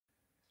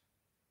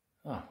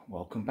Oh,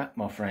 welcome back,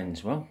 my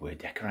friends. Well, we're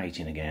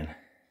decorating again.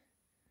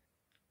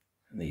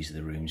 And these are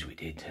the rooms we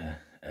did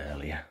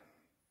earlier.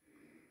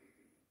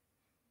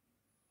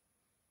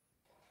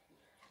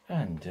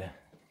 And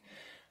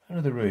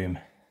another room.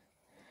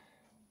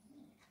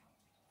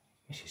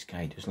 Mrs.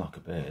 K does like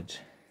her birds.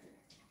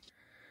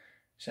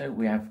 So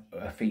we have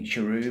a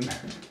feature room,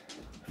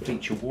 a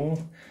feature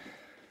wall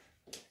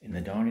in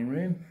the dining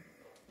room.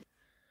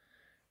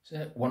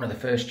 So one of the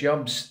first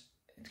jobs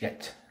to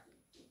get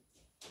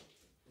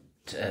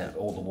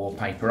all the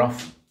wallpaper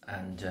off,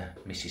 and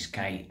Mrs.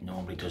 K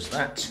normally does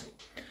that.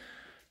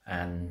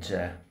 And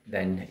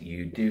then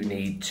you do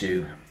need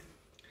to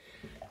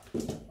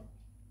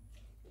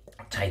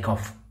take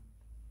off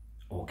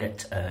or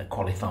get a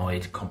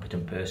qualified,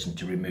 competent person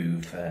to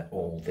remove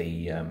all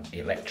the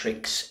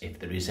electrics, if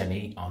there is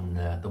any, on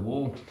the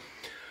wall.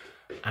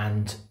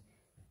 And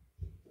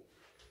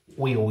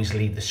we always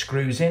leave the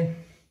screws in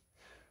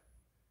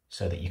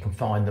so that you can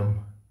find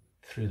them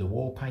through the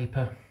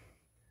wallpaper,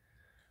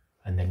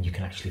 and then you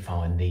can actually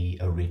find the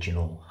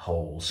original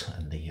holes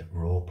and the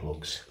raw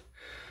plugs.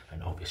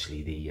 And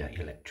obviously the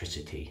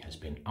electricity has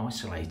been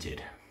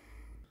isolated.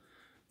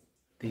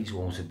 These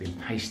walls have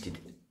been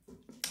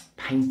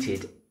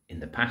painted in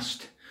the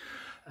past.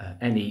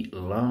 Any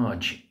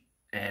large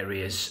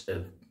areas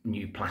of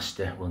new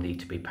plaster will need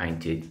to be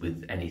painted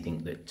with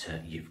anything that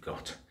you've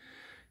got.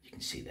 You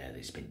can see there,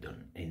 it's been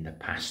done in the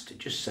past,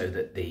 just so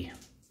that the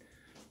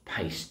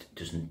paste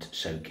doesn't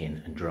soak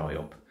in and dry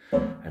up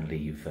and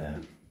leave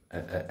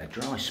a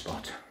dry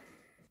spot.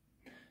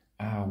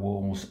 Our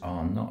walls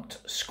are not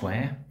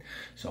square,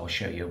 so I'll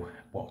show you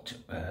what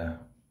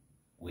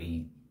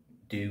we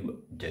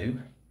do.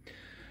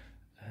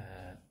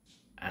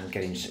 And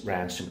getting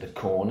around some of the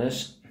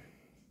corners.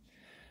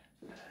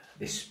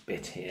 This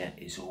bit here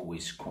is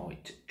always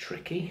quite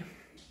tricky,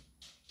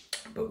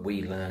 but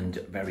we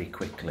learned very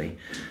quickly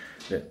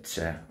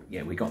that,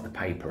 yeah, we got the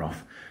paper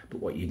off,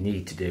 but what you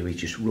need to do is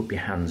just rub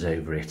your hands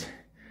over it.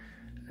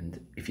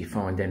 And if you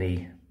find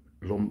any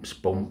lumps,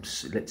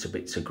 bumps, little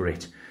bits of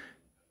grit,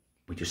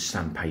 we just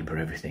sandpaper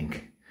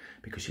everything.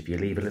 Because if you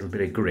leave a little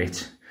bit of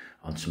grit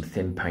on some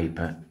thin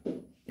paper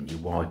and you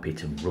wipe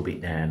it and rub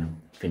it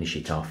down, finish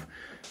it off,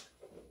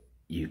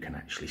 you can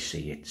actually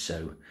see it.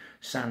 So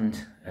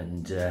sand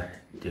and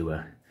do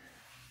a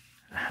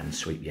hand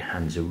sweep. Your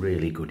hands are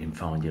really good in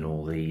finding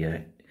all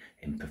the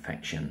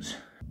imperfections.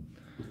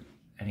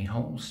 Any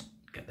holes,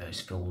 get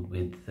those filled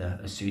with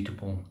a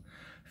suitable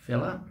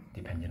filler,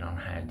 depending on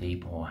how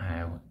deep or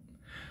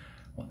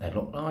what they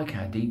look like,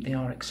 how deep they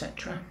are,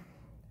 etc.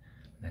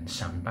 Then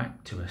sand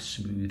back to a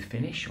smooth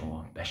finish,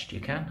 or best you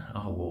can.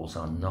 Our walls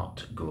are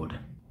not good.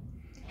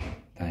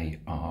 They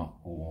are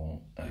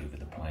all over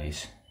the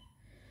place.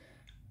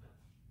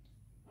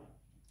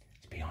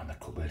 Behind the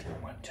cupboard,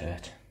 it won't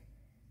hurt.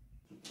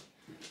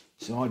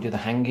 So I do the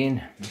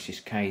hanging,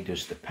 Mrs. K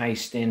does the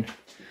pasting,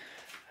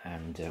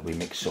 and we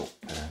mix up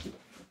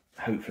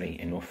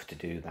hopefully enough to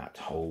do that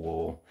whole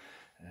wall.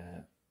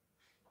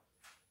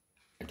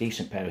 A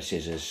decent pair of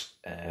scissors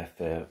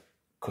for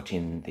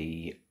cutting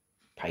the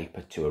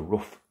paper to a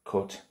rough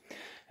cut,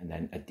 and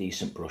then a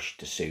decent brush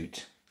to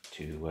suit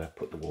to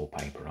put the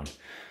wallpaper on.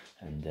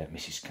 And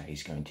Mrs. K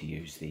is going to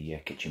use the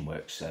kitchen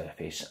work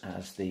surface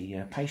as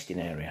the pasting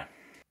area.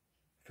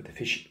 For the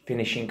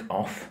finishing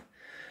off,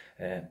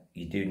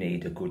 you do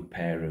need a good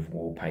pair of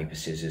wallpaper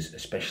scissors,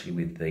 especially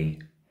with the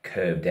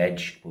curved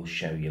edge. We'll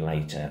show you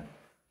later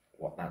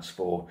what that's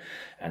for.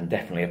 And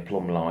definitely a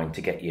plumb line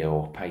to get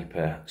your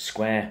paper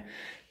square.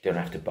 Don't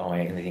have to buy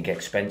anything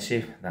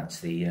expensive.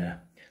 That's the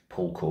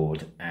pull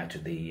cord out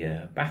of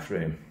the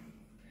bathroom.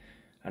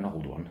 An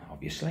old one,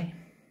 obviously.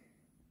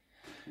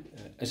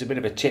 As a bit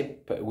of a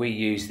tip, we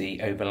use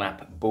the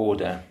overlap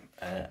border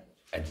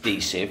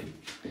adhesive.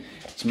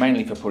 It's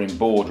mainly for putting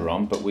border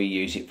on, but we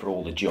use it for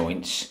all the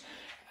joints.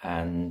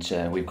 And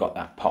we've got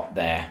that pot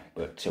there,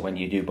 but when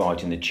you do buy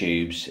it in the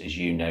tubes, as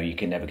you know, you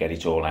can never get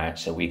it all out,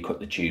 so we cut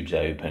the tubes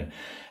open,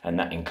 and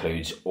that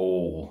includes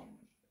all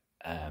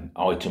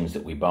items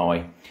that we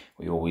buy.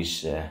 We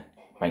always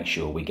make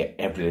sure we get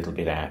every little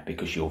bit out,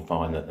 because you'll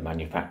find that the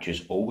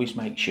manufacturers always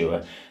make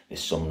sure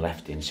there's some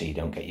left in, so you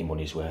don't get your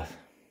money's worth.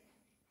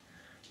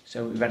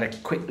 So we've had a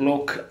quick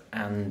look,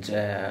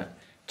 and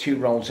 2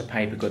 rolls of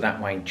paper go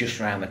that way, just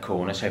around the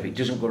corner. So if it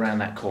doesn't go around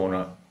that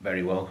corner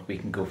very well, we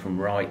can go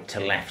from right to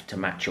left to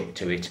match up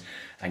to it,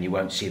 and you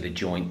won't see the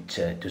joint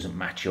doesn't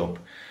match up.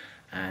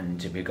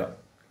 And we've got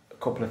a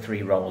couple of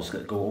 3 rolls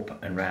that go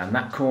up and round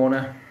that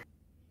corner.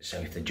 So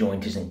if the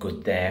joint isn't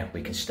good there,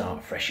 we can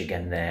start fresh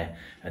again there,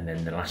 and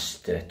then the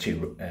last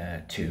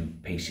two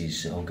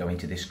pieces will go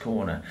into this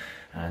corner.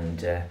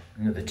 And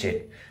another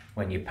tip,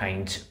 when you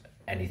paint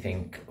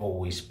anything,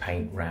 always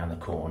paint round the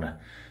corner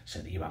so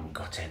that you haven't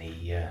got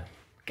any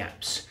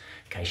gaps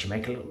in case you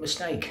make a little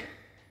mistake.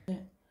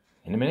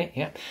 In a minute,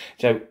 yeah.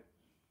 So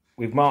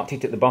we've marked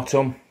it at the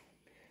bottom,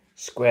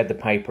 squared the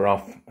paper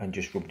off and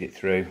just rubbed it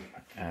through,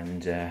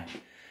 and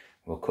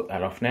we'll cut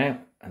that off now,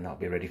 and that'll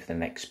be ready for the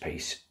next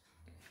piece.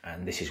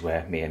 And this is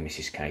where me and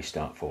Mrs. K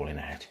start falling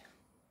out.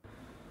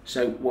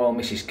 So while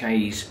Mrs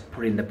K's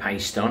putting the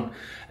paste on,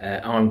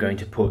 I'm going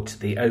to put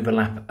the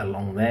overlap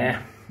along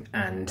there,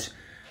 and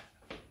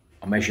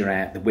I measure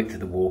out the width of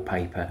the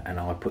wallpaper and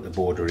I put the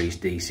border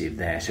adhesive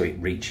there so it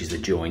reaches the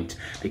joint,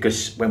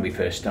 because when we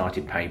first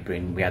started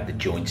papering we had the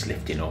joints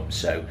lifting up,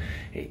 so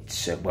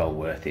it's well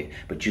worth it.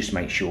 But just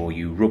make sure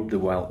you rub the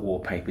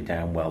wallpaper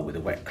down well with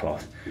a wet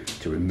cloth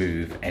to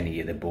remove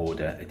any of the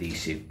border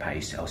adhesive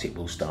paste, else it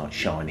will start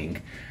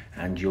shining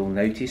and you'll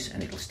notice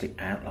and it'll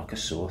stick out like a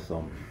sore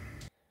thumb.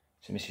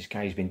 So Mrs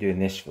K's been doing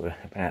this for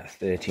about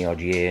 30 odd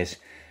years,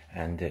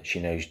 and she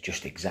knows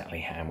just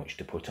exactly how much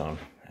to put on,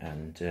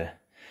 and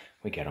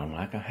we get on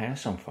like a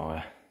house on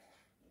fire.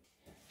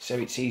 So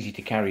it's easy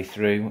to carry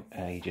through,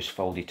 you just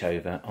fold it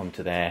over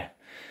onto there,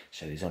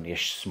 so there's only a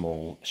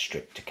small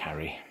strip to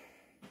carry.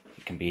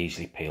 It can be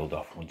easily peeled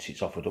off once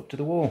it's offered up to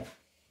the wall.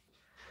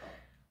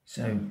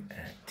 So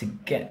to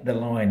get the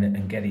line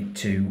and get it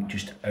to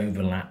just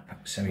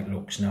overlap so it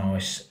looks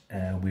nice,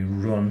 we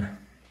run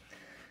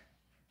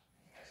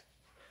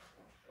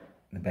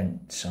the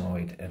bent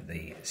side of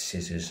the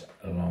scissors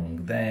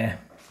along there,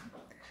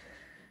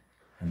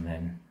 and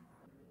then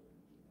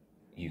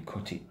you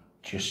cut it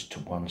just to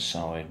one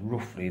side,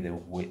 roughly the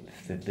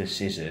width of the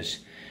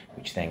scissors,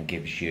 which then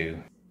gives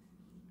you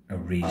a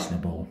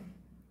reasonable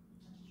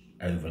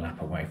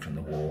overlap away from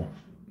the wall.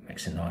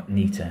 Makes a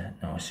neater,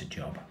 nicer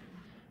job.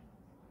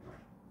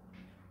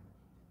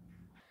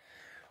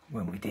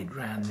 When we did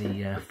round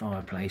the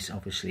fireplace,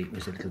 obviously it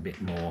was a little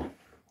bit more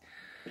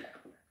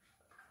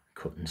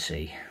cut and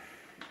see.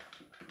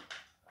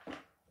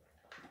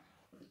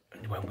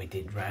 And when we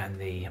did round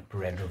the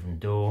bread oven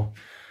door,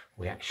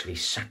 we actually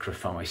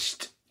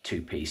sacrificed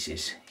 2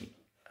 pieces,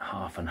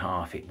 half and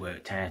half it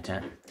worked out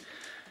at.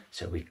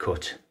 So we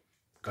got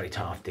it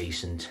half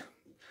decent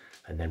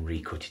and then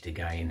recut it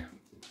again,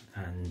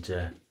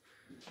 and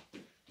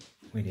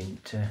we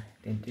didn't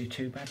do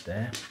too bad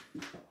there.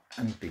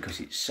 And because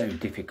it's so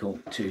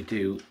difficult to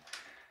do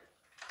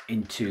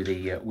into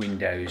the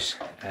windows,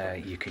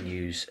 you can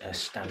use a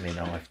Stanley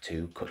knife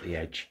to cut the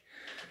edge.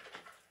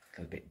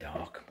 A little bit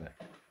dark, but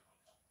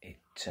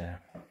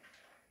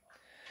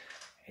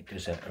it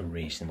does a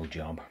reasonable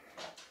job.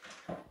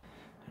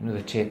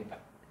 Another tip,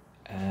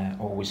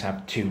 always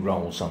have 2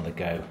 rolls on the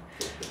go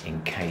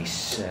in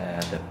case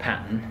the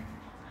pattern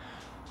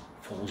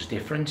falls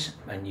different,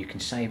 and you can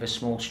save a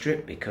small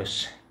strip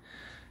because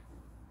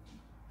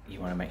you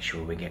want to make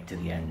sure we get to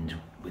the end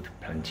with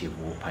plenty of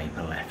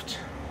wallpaper left.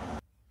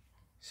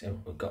 So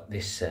we've got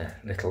this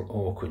little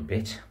awkward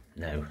bit.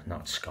 No,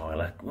 not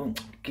Skylar. Well,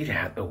 get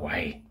out of the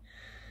way.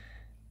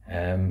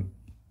 If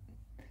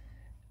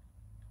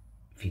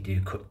you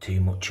do cut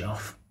too much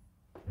off,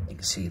 you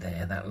can see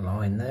there, that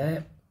line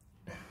there.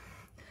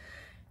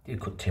 If you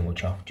cut too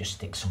much off, just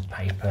stick some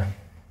paper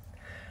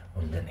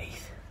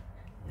underneath.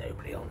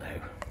 Nobody will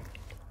know.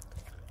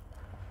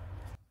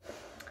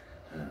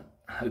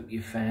 I hope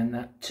you found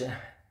that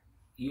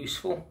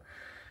useful,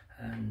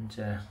 and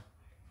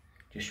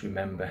just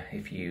remember,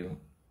 if you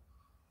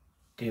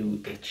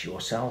do it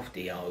yourself,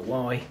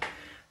 DIY,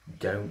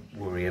 don't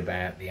worry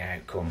about the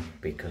outcome,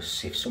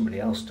 because if somebody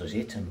else does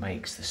it and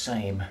makes the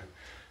same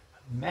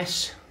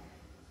mess,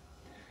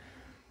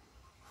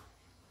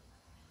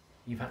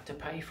 you've had to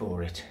pay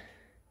for it.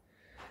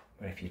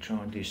 But if you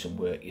try and do some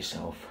work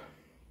yourself,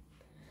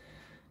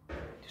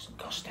 it doesn't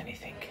cost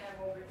anything.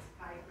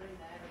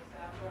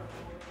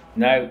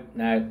 No.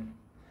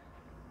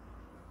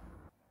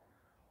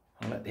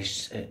 I'll let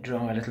this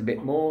dry a little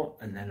bit more,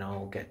 and then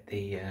I'll get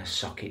the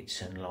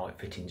sockets and light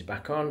fittings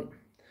back on.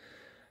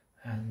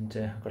 And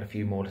I've got a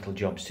few more little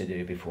jobs to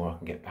do before I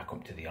can get back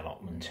up to the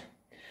allotment.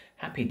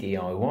 Happy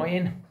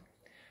DIYing.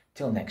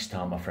 Till next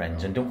time, my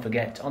friends, and don't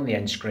forget, on the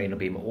end screen will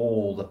be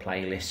all the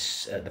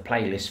playlists, the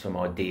playlist for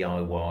my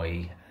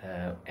DIY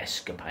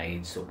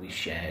escapades that we've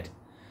shared.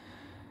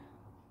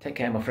 Take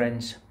care, my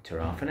friends.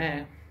 Ta-ra for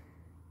now.